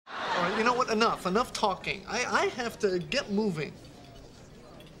you know what? Enough talking. I have to get moving.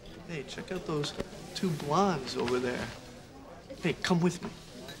 Hey, check out those two blondes over there. Hey, come with me.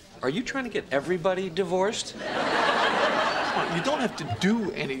 Are you trying to get everybody divorced? Come on, you don't have to do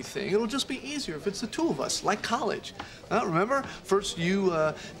anything. It'll just be easier if it's the two of us, like college. Remember? First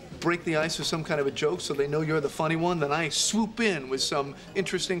you break the ice with some kind of a joke so they know you're the funny one, then I swoop in with some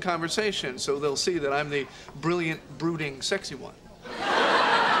interesting conversation so they'll see that I'm the brilliant, brooding, sexy one.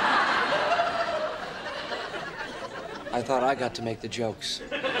 I thought I got to make the jokes.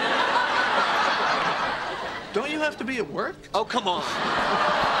 Don't you have to be at work? Oh, come on.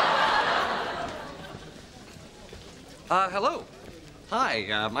 Hello.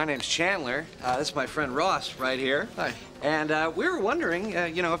 Hi, my name's Chandler. This is my friend Ross right here. Hi. And we were wondering,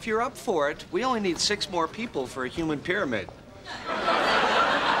 you know, if you're up for it, we only need 6 more people for a human pyramid.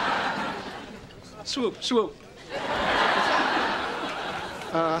 Swoop, swoop.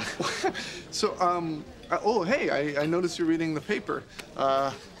 Oh, hey, I noticed you're reading the paper.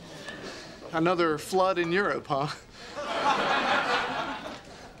 Another flood in Europe, huh?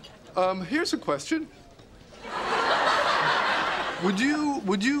 Here's a question. Would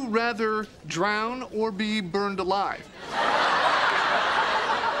you rather drown or be burned alive?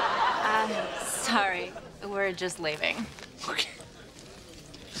 Sorry. We're just leaving. Okay.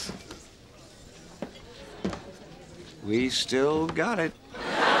 We still got it.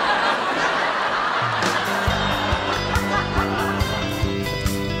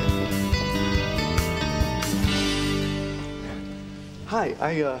 Hi,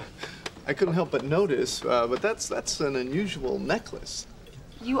 I couldn't help but notice, but that's an unusual necklace.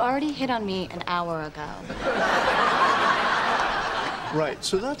 You already hit on me an hour ago. Right,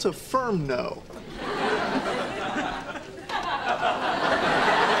 so that's a firm no. I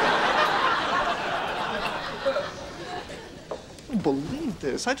don't believe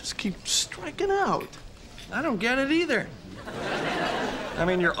this. I just keep striking out. I don't get it either. I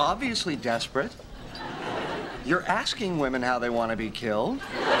mean, you're obviously desperate. You're asking women how they want to be killed.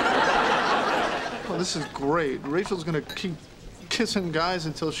 Oh, this is great. Rachel's gonna keep kissing guys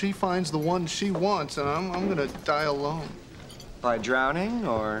until she finds the one she wants, and I'm gonna die alone. By drowning,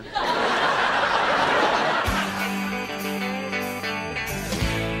 or?